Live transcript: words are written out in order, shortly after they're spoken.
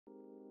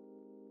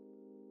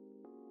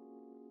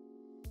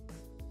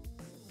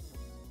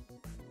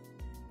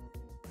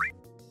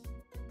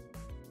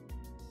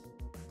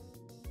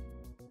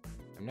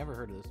I've never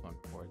heard of this one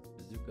before.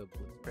 It's Bazooka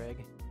Blitzkrieg.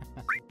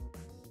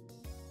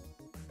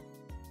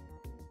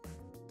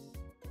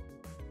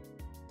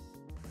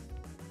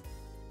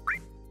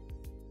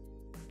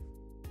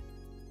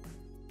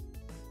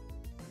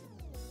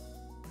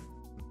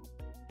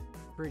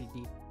 Pretty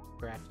deep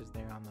scratches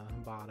there on the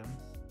bottom.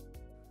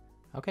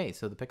 Okay,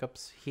 so the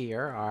pickups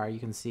here are, you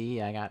can see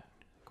I got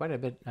quite a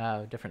bit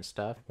of different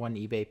stuff. One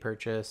eBay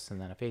purchase,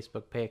 and then a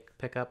Facebook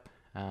pickup,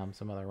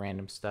 some other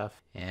random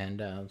stuff,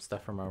 and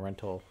stuff from a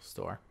rental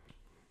store.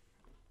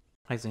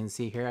 As you can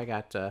see here, I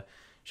got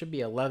should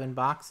be 11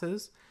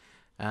 boxes,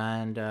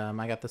 and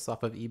I got this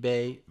off of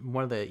eBay.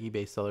 One of the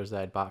eBay sellers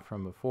that I'd bought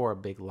from before, a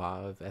big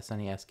lot of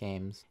SNES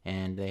games,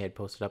 and they had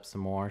posted up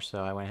some more,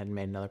 so I went ahead and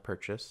made another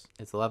purchase.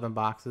 It's 11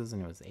 boxes,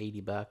 and it was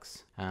 80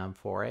 bucks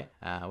for it,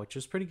 which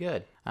is pretty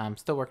good. I'm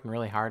still working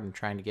really hard and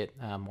trying to get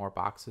more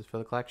boxes for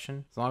the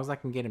collection. As long as I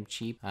can get them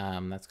cheap,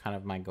 that's kind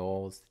of my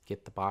goal, is to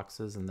get the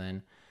boxes, and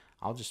then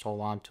I'll just hold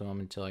on to them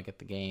until I get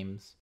the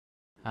games.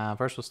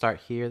 First we'll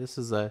start here. This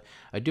is a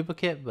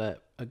duplicate,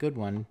 but a good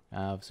one,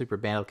 of Super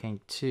Battle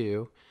King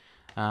 2.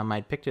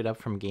 I'd picked it up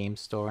from Game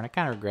Store, and I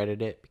kind of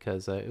regretted it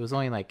because it was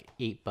only like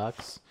 8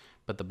 bucks,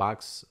 but the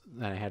box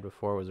that I had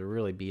before was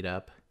really beat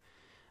up.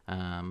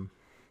 And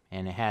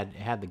it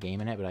had the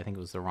game in it, but I think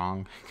it was the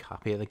wrong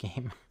copy of the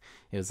game.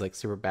 It was like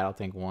Super Battle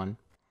Tank 1.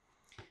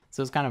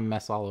 So it was kind of a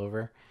mess all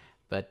over,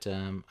 but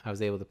I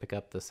was able to pick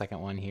up the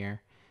second one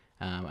here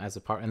as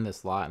a part in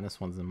this lot, and this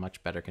one's in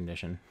much better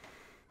condition.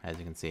 As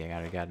you can see,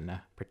 I gotten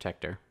a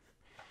protector,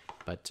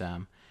 but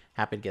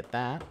happy to get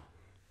that.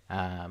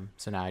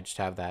 So now I just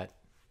have that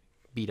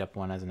beat up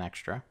one as an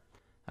extra.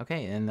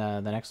 Okay, and the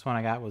next one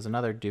I got was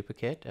another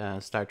duplicate,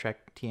 Star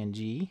Trek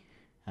TNG,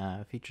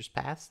 Futures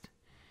Past.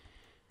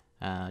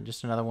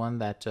 Just another one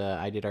that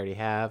I did already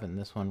have, and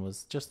this one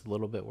was just a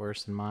little bit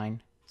worse than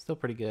mine. Still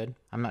pretty good.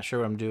 I'm not sure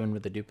what I'm doing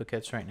with the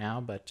duplicates right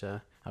now, but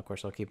of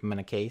course I'll keep them in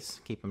a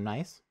case, keep them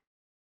nice.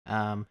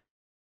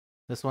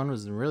 This one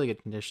was in really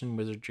good condition,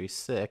 Wizardry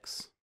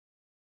 6.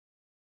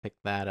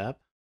 Picked that up.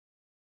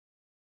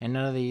 And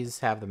none of these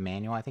have the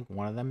manual. I think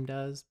one of them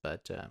does,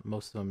 but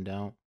most of them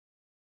don't.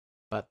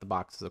 But the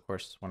boxes, of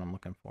course, is what I'm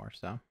looking for.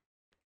 So,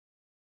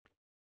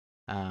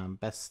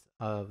 best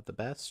of the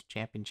best,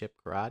 Championship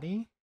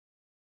Karate.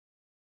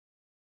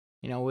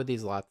 You know, with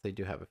these lots, they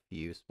do have a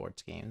few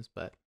sports games,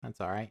 but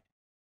that's all right.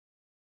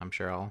 I'm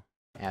sure I'll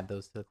add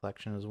those to the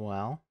collection as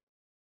well.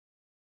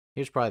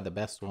 Here's probably the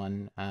best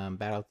one,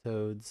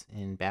 Battletoads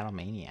and Battle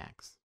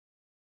Maniacs.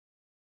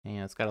 And, you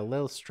know, it's got a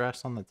little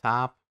stress on the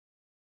top.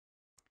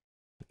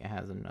 It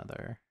has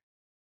another.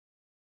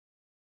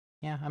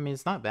 Yeah, I mean,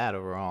 it's not bad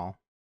overall.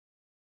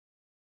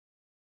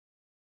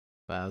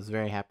 But I was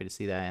very happy to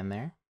see that in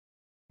there.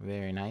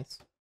 Very nice.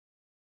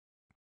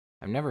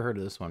 I've never heard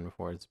of this one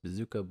before. It's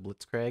Bazooka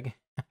Blitzkrieg.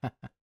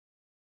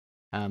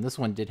 This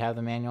one did have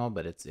the manual,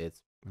 but it's in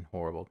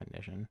horrible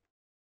condition.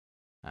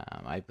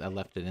 I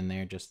left it in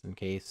there just in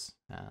case,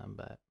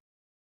 but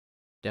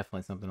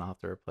definitely something I'll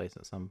have to replace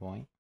at some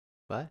point.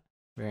 But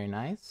very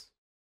nice.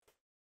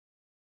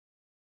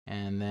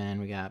 And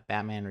then we got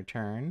Batman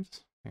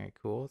Returns. Very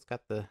cool. It's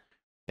got the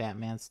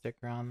Batman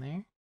sticker on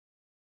there.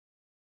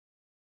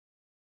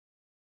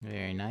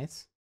 Very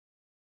nice.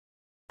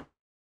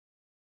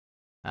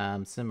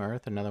 Sim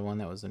Earth, another one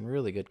that was in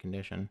really good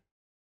condition.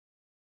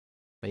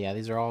 But yeah,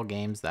 these are all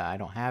games that I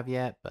don't have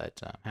yet, but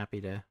I'm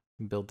happy to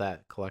build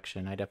that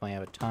collection. I definitely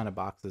have a ton of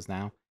boxes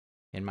now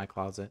in my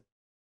closet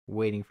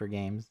waiting for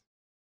games.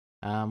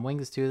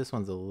 Wings 2, this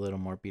one's a little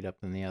more beat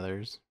up than the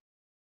others.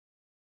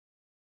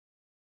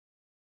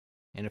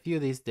 And a few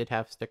of these did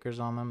have stickers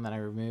on them that I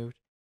removed,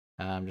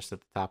 just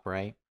at the top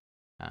right.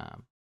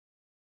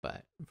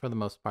 But for the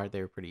most part, they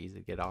were pretty easy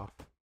to get off.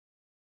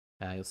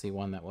 You'll see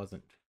one that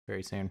wasn't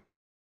very soon.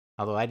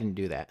 Although I didn't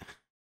do that.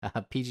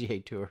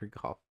 PGA Tour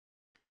Golf.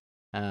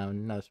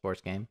 Another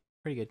sports game.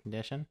 Pretty good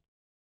condition.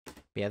 But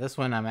yeah, this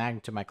one I'm adding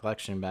to my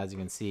collection, but as you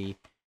can see,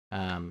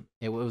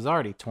 it was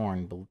already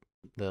torn.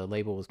 The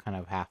label was kind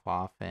of half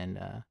off, and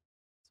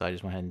so I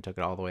just went ahead and took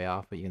it all the way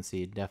off. But you can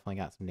see it definitely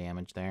got some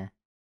damage there.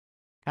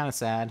 Kind of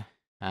sad.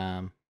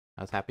 I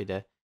was happy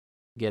to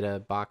get a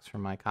box for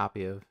my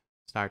copy of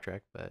Star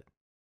Trek, but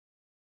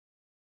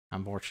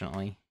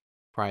unfortunately,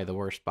 probably the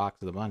worst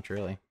box of the bunch,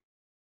 really.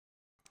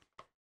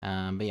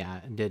 But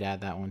yeah, I did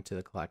add that one to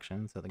the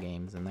collection, so the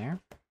game's in there.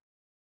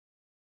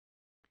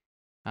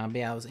 But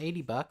yeah, it was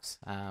 80 bucks.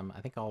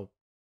 I think I'll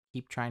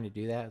keep trying to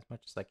do that as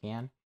much as I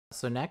can.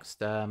 So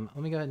next, let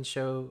me go ahead and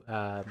show,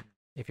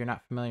 if you're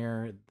not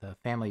familiar, the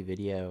Family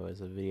Video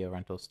is a video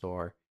rental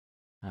store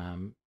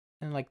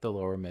in like the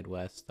lower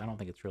Midwest. I don't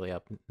think it's really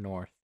up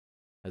north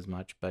as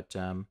much, but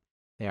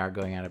they are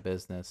going out of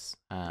business,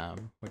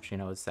 which, you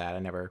know, is sad. I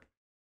never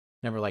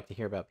like to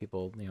hear about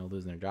people, you know,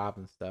 losing their job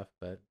and stuff,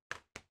 but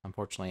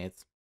unfortunately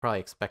it's probably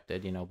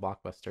expected. You know,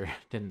 Blockbuster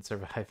didn't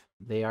survive.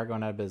 They are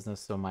going out of business,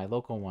 so my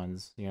local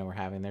ones, you know, were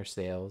having their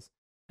sales,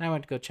 and I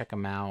went to go check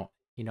them out.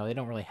 You know, they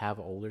don't really have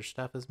older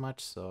stuff as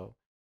much, so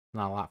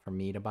not a lot for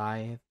me to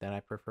buy that I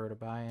prefer to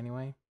buy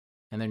anyway.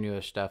 And their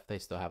newer stuff, they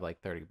still have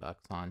like 30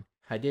 bucks on.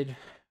 I did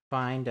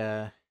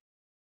find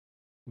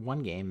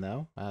one game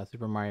though,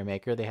 Super Mario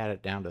Maker. They had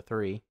it down to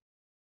 3,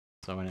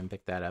 so I went and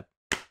picked that up.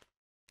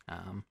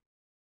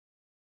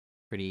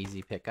 Pretty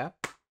easy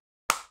pickup.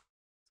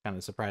 Kind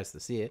of surprised to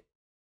see it.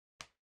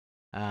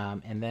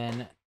 And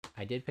then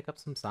I did pick up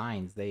some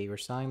signs. They were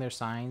selling their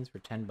signs for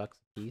 $10 a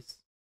piece.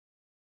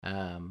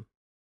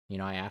 You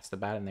know, I asked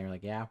about it, and they were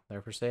like, "Yeah,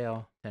 they're for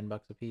sale,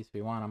 $10 a piece if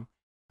you want them."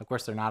 Of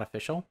course, they're not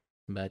official,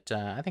 but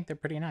I think they're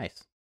pretty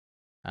nice.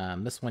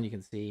 This one you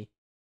can see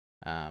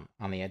on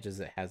the edges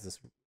it has this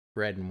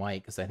red and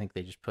white because I think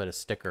they just put a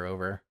sticker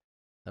over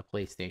the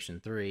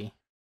PlayStation 3.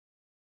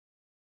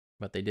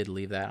 But they did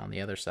leave that on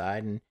the other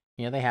side, and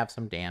you know they have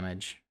some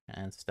damage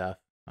and stuff,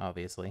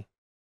 obviously,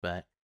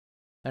 but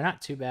they're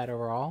not too bad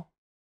overall.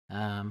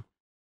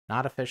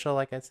 Not official,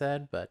 like I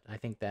said, but I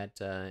think that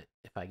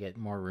if I get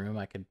more room,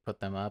 I could put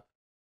them up.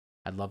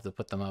 I'd love to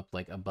put them up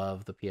like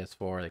above the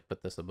PS4, like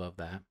put this above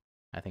that.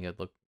 I think it'd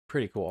look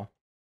pretty cool.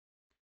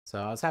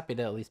 So I was happy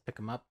to at least pick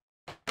them up.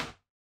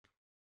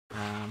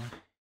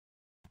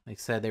 Like I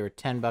said, they were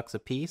 $10 a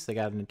piece. I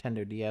got a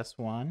Nintendo DS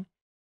one.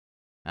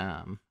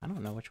 I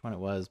don't know which one it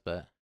was,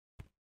 but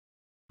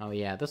oh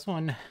yeah, this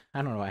one,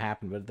 I don't know what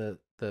happened, but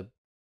the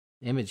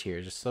image here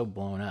is just so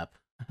blown up.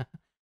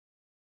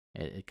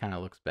 It kind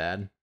of looks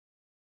bad,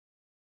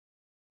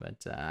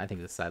 but I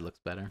think this side looks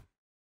better.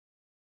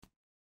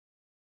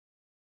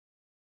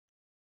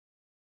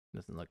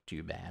 Doesn't look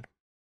too bad.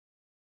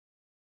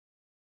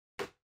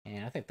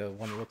 And I think the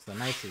one that looks the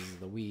nicest is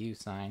the Wii U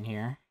sign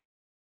here.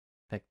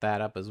 Pick that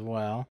up as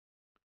well.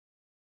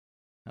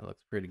 That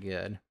looks pretty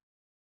good.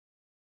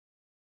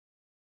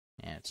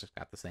 And it's just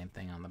got the same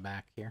thing on the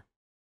back here.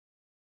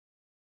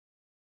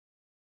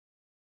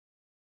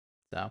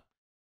 So,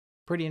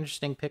 pretty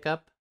interesting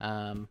pickup.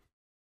 I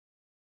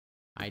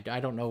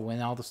don't know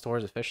when all the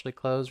stores officially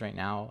close right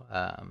now.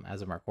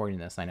 As I'm recording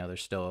this, I know they're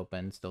still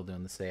open, still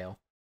doing the sale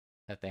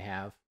that they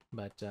have.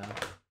 But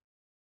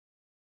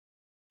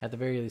at the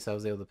very least, I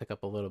was able to pick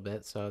up a little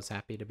bit, so I was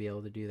happy to be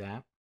able to do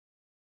that.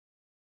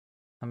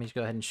 Let me just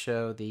go ahead and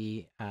show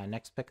the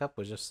next pickup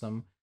was just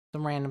some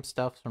random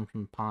stuff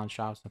from pawn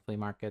shops and flea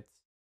markets.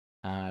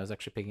 I was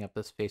actually picking up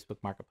this Facebook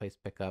Marketplace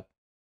pickup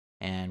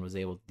and was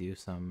able to do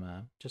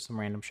some just some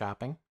random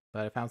shopping.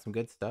 But I found some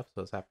good stuff, so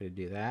I was happy to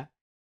do that.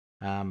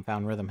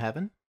 Found Rhythm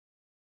Heaven,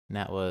 and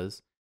that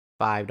was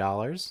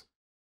 $5.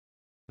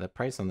 The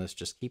price on this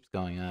just keeps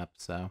going up,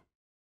 so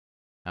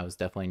I was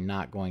definitely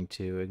not going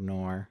to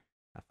ignore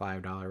a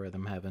 $5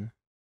 Rhythm Heaven.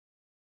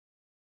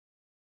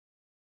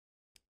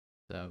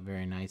 So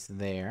very nice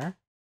there.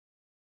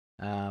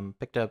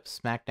 Picked up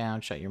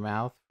Smackdown Shut Your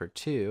Mouth for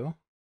 $2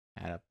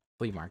 at a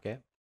flea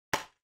market.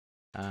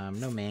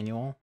 No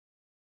manual.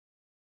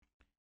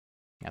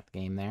 Got the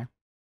game there.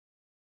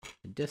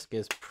 The disc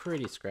is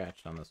pretty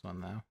scratched on this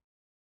one though.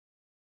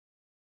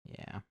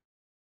 Yeah.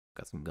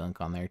 Got some gunk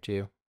on there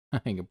too.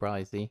 You can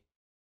probably see.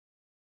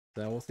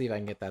 So we'll see if I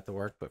can get that to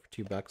work, but for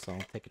 $2 I'll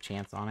take a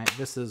chance on it.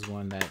 This is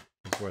one that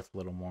is worth a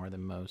little more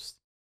than most,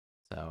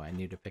 so I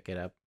need to pick it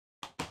up.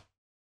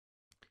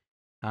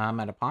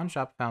 At a pawn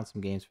shop, found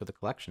some games for the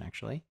collection,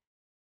 actually.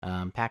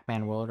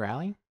 Pac-Man World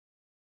Rally.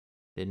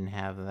 Didn't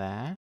have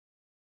that.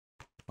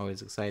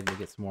 Always excited to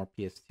get some more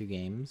PS2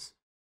 games,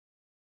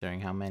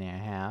 considering how many I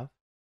have.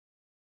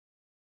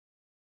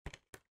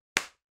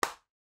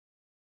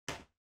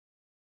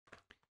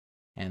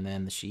 And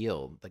then The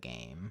Shield, the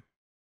game.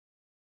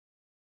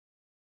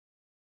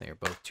 They're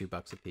both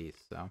 $2 a piece,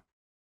 so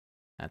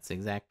that's the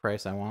exact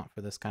price I want for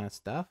this kind of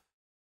stuff.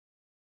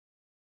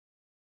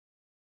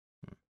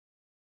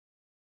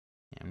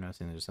 Yeah, I'm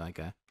noticing there's like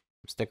a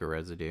sticker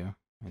residue.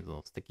 There's a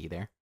little sticky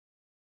there.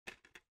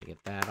 To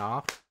get that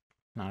off,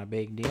 not a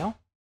big deal.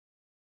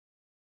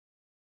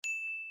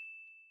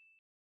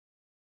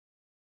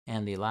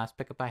 And the last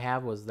pickup I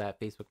have was that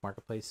Facebook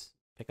Marketplace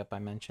pickup I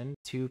mentioned.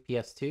 2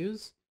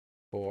 PS2s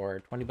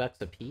for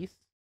 $20 a piece.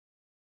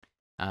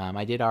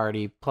 I did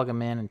already plug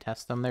them in and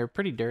test them. They're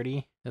pretty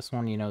dirty. This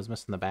one, you know, is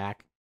missing the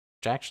back,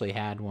 which I actually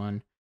had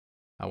one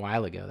a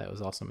while ago that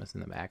was also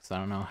missing the back, so I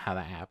don't know how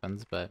that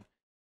happens, but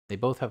they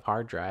both have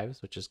hard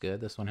drives, which is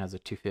good. This one has a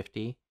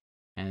 250,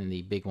 and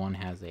the big one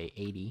has a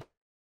 80.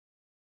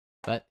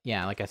 But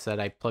yeah, like I said,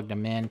 I plugged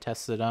them in,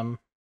 tested them.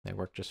 They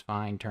work just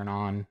fine. Turn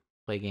on,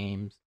 play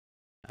games,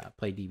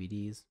 play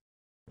DVDs.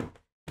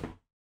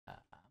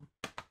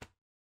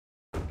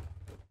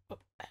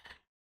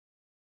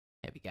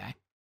 Heavy guy.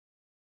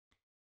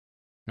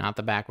 Not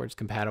the backwards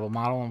compatible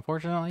model,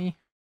 unfortunately.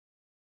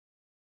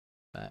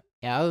 But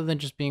yeah, other than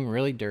just being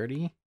really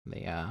dirty,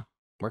 they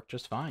work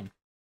just fine.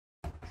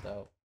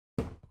 So,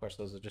 of course,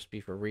 those will just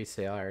be for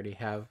resale. I already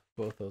have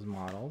both those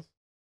models.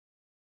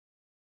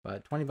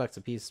 But $20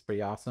 a piece is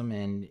pretty awesome.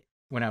 And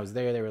when I was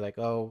there, they were like,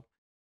 "Oh,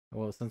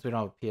 well, since we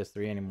don't have a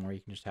PS3 anymore, you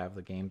can just have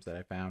the games that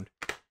I found."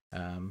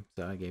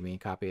 So they gave me a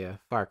copy of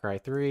Far Cry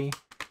 3,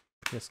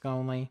 disc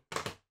only,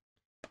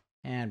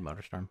 and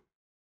MotorStorm.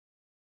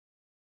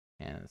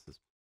 And this is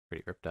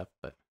pretty ripped up,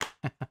 but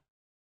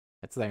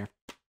it's there.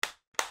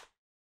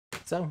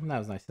 So that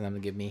was nice of them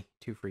to give me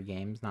 2 free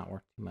games. Not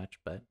worth too much,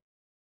 but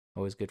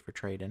Always good for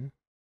trading.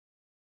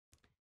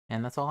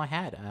 And that's all I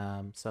had.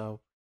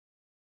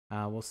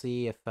 We'll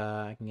see if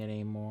I can get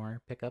any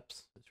more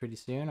pickups pretty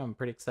soon. I'm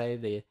pretty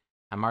excited.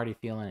 I'm already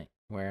feeling it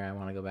where I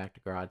want to go back to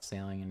garage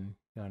sailing and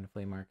go into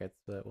flea markets,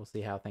 but we'll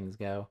see how things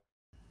go.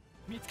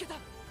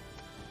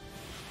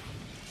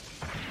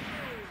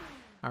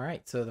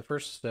 Alright, so the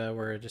first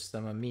were just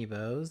some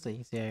amiibos. You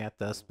can see I got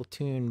the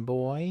Splatoon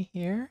boy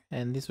here,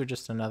 and these were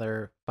just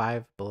another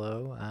Five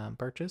Below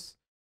purchase.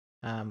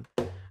 I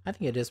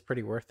think it is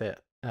pretty worth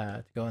it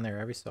to go in there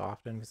every so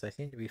often because I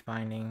seem to be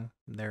finding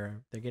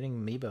they're getting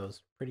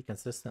amiibos pretty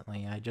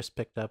consistently. I just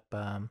picked up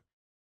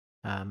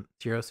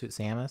Zero Suit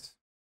Samus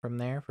from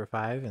there for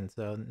 $5, and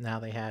so now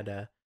they had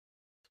a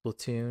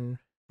Splatoon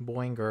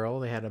boy and girl.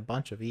 They had a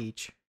bunch of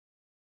each,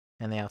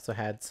 and they also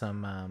had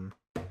some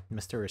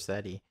Mr.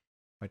 Rossetti,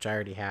 which I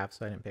already have,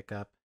 so I didn't pick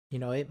up. You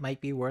know, it might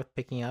be worth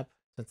picking up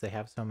since they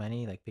have so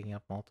many, like picking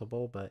up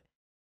multiple, but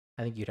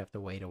I think you'd have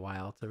to wait a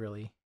while to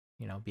really,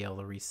 you know, be able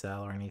to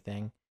resell or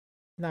anything.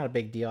 Not a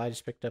big deal. I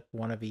just picked up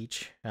one of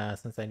each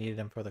since I needed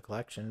them for the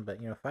collection, but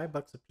you know,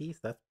 $5 a piece,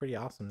 that's pretty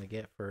awesome to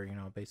get for, you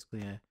know,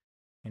 basically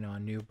a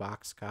new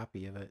box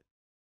copy of it,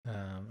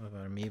 of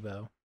an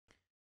amiibo.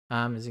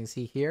 As you can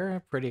see here,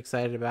 I'm pretty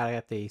excited about it. I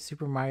got the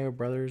Super Mario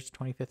Brothers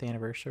 25th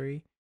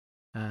Anniversary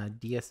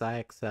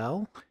DSi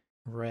XL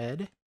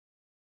red.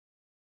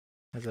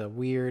 Has a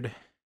weird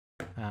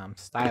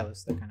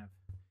stylus that kind of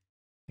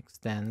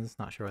extends.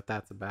 Not sure what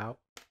that's about,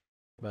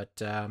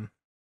 but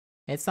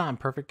it's not in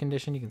perfect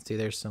condition. You can see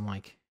there's some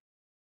like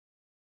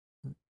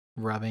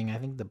rubbing. I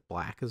think the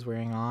black is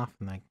wearing off,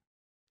 and like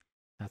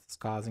that's what's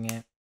causing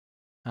it.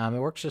 It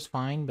works just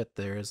fine, but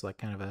there is like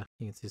kind of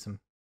you can see some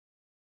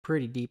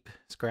pretty deep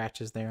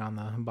scratches there on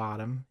the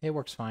bottom. It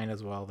works fine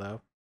as well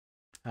though.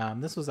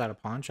 This was at a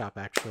pawn shop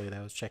actually that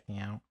I was checking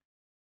out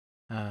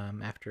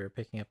after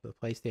picking up the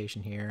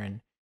PlayStation here,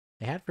 and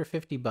they had for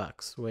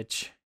 $50,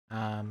 which you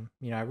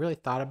know, I really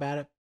thought about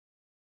it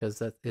because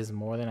that is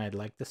more than I'd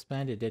like to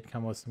spend. It did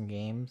come with some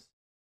games,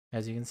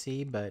 as you can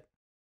see, but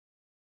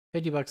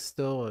 $50 is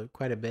still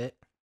quite a bit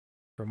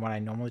from what I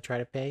normally try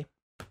to pay.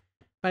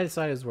 But I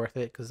decided it was worth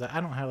it because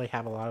I don't really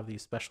have a lot of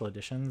these special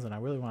editions, and I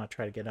really want to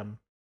try to get them.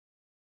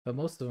 But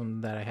most of them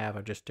that I have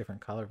are just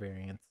different color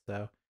variants,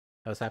 so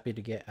I was happy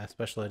to get a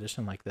special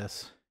edition like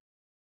this.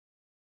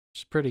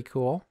 Which is pretty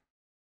cool,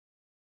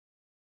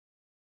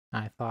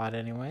 I thought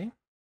anyway.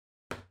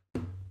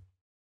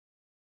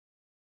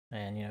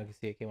 And you know, you can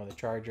see it came with a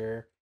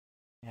charger,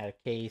 it had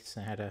a case,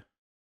 and it had a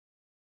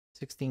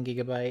 16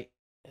 gigabyte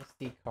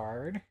SD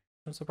card.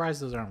 I'm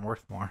surprised those aren't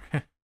worth more.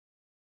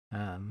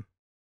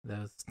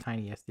 Those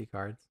tiny SD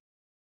cards.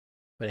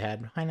 But it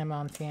had Hannah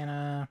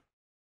Montana,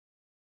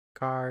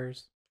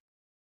 Cars,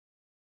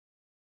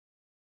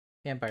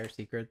 Vampire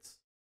Secrets,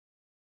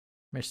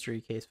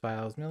 Mystery Case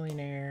Files,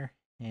 Millionaire,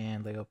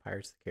 and Lego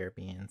Pirates of the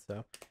Caribbean.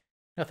 So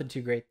nothing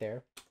too great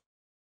there.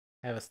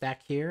 I have a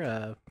stack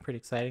here, pretty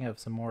exciting, of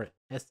some more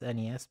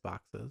SNES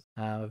boxes.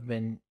 I've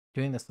been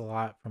doing this a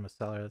lot from a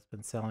seller that's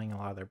been selling a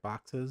lot of their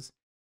boxes,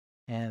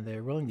 and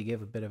they're willing to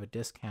give a bit of a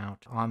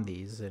discount on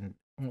these. And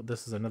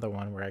this is another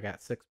one where I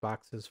got 6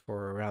 boxes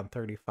for around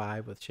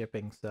 $35 with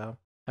shipping, so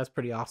that's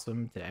pretty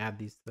awesome to add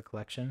these to the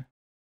collection.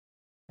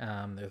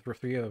 There's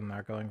 3 of them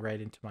are going right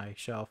into my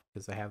shelf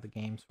because I have the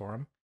games for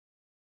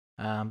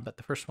them. But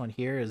the first one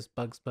here is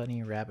Bugs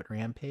Bunny Rabbit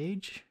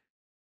Rampage.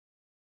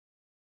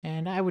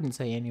 And I wouldn't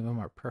say any of them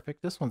are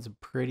perfect. This one's in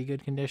pretty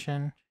good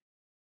condition.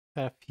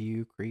 Got a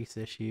few crease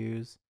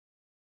issues.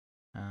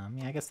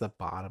 Yeah, I guess the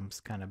bottom's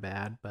kind of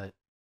bad, but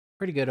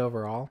pretty good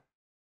overall.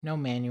 No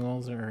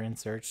manuals or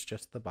inserts,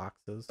 just the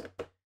boxes.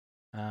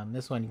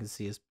 This one you can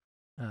see is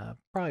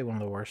probably one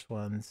of the worst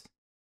ones.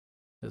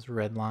 This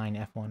Red Line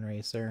F1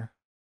 Racer.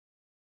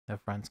 The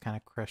front's kind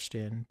of crushed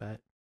in,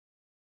 but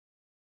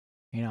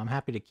you know, I'm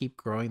happy to keep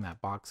growing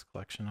that box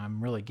collection.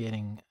 I'm really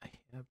getting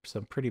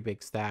some pretty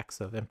big stacks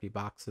of empty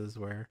boxes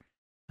where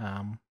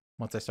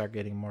once I start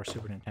getting more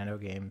Super Nintendo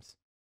games,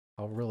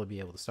 I'll really be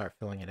able to start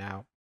filling it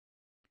out.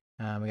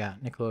 We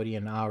got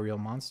Nickelodeon Ah Real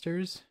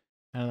Monsters.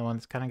 Another one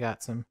that's kind of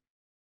got some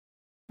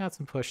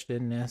pushed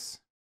inness,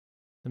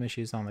 some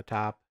issues on the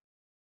top,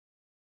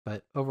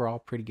 but overall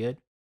pretty good.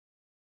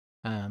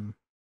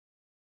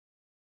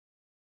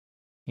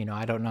 You know,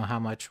 I don't know how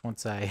much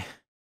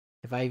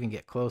if I even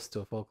get close to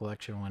a full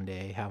collection one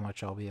day, how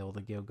much I'll be able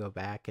to go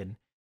back and,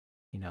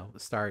 you know,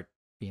 start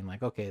being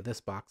like, okay,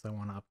 this box I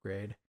want to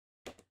upgrade.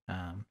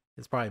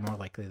 It's probably more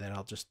likely that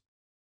I'll just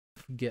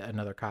get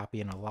another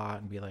copy in a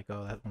lot and be like,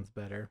 oh, that one's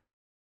better.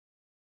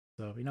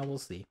 So, you know, we'll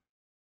see.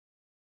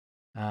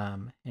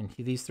 And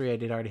these 3 I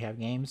did already have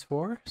games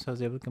for, so I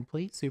was able to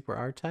complete. Super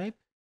R-Type,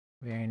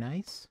 very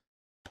nice.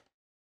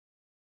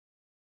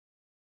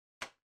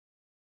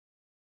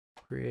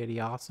 Pretty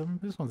awesome.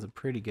 This one's in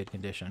pretty good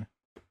condition.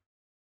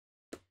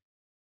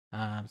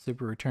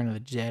 Super Return of the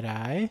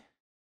Jedi,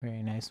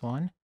 very nice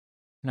one.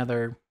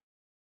 Another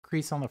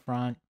crease on the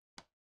front.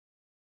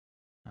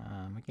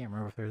 I can't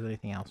remember if there's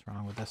anything else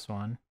wrong with this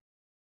one,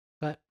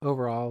 but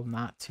overall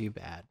not too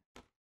bad.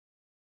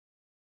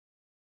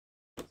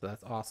 So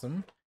that's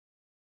awesome.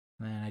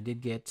 And I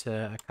did get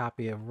a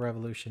copy of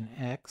Revolution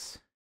X,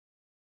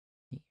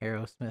 the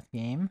Aerosmith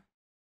game.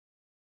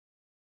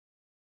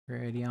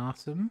 Pretty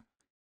awesome.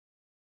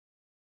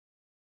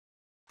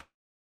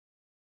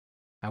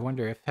 I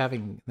wonder if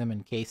having them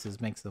in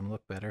cases makes them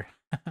look better.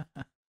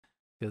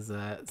 Because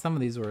some of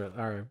these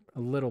are a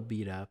little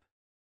beat up.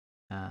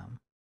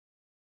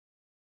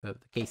 But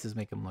the cases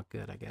make them look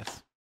good, I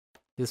guess.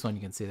 This one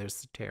you can see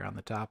there's a tear on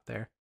the top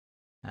there.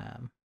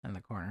 In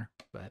the corner.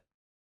 But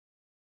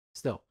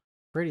still,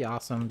 pretty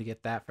awesome to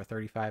get that for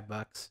 35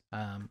 bucks.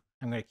 I'm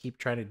going to keep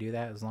trying to do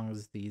that as long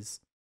as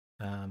these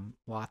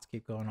lots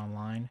keep going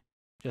online.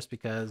 Just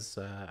because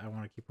I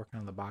want to keep working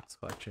on the box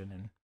collection,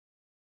 and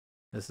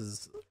this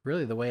is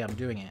really the way I'm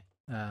doing it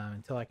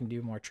until I can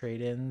do more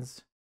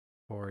trade-ins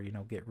or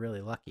get really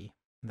lucky.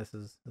 This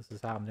is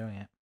how I'm doing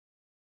it.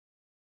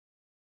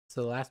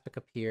 So the last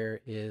pickup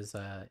here is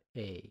a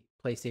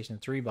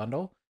PlayStation 3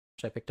 bundle,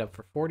 which I picked up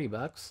for 40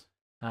 bucks.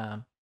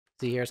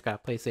 See here, it's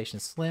got a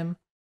PlayStation Slim.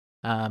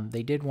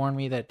 They did warn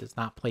me that it does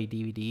not play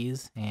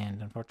DVDs,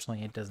 and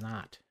unfortunately, it does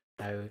not.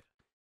 I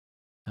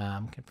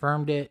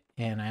confirmed it,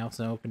 and I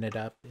also opened it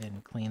up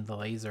and cleaned the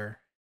laser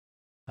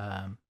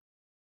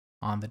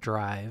on the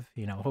drive,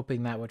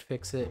 hoping that would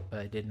fix it,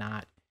 but it did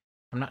not.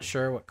 I'm not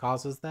sure what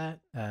causes that.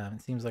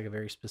 It seems like a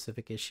very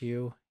specific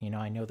issue.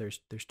 I know there's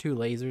two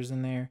lasers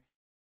in there,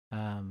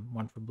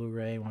 one for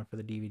Blu-ray, one for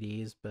the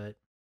DVDs, but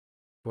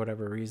for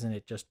whatever reason,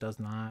 it just does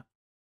not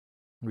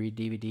read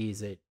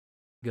DVDs. It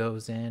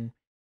goes in.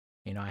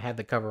 I had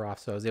the cover off,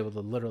 so I was able to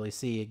literally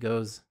see it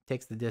goes,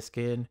 takes the disc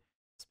in,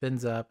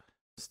 spins up,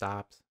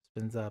 stops,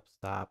 spins up,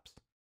 stops,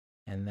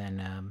 and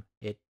then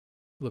it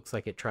looks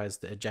like it tries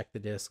to eject the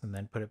disc and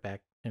then put it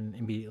back and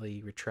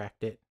immediately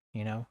retract it,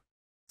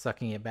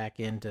 sucking it back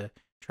in to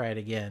try it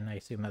again. I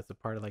assume that's a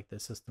part of like the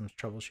system's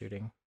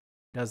troubleshooting.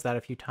 It does that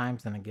a few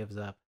times and it gives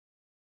up.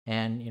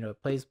 And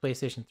it plays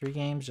PlayStation 3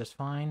 games just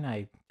fine.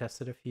 I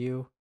tested a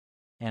few,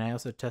 and I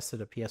also tested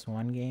a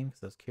PS1 game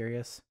because I was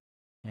curious,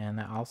 and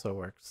that also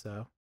worked.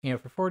 So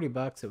for 40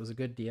 bucks, it was a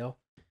good deal.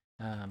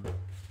 And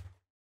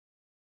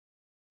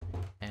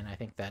I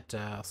think that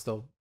I'll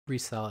still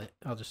resell it.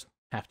 I'll just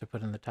have to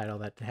put in the title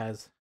that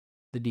has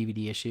the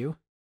DVD issue.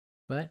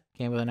 But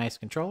came with a nice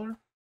controller,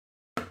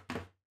 which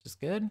is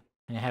good.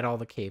 And it had all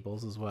the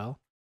cables as well.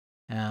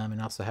 And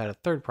also had a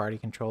third-party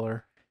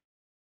controller.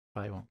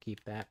 Probably won't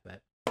keep that,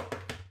 but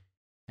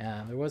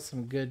there was a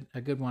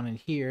good one in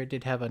here. It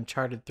did have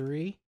Uncharted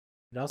 3.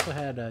 It also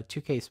had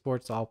 2K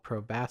Sports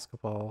All-Pro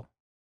Football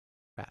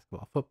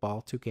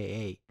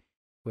 2K8,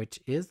 which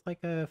is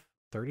like a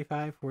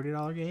 $35,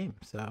 $40 game.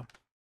 So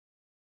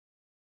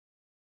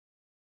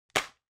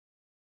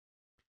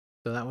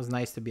that was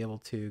nice to be able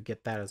to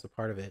get that as a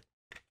part of it.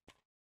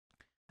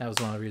 That was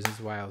one of the reasons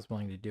why I was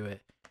willing to do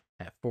it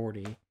at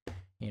 40.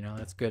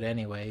 That's good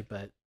anyway,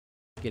 but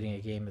getting a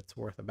game that's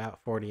worth about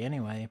 40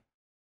 anyway,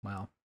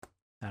 well,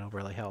 that'll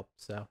really help.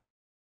 So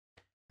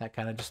that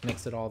kind of just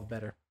makes it all the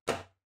better.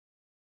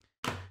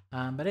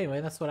 But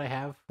anyway, that's what I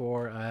have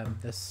for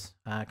this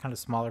kind of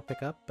smaller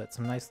pickup, but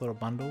some nice little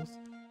bundles.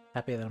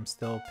 Happy that I'm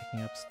still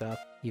picking up stuff,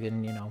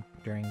 even,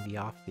 during the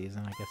off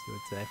season, I guess you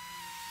would say.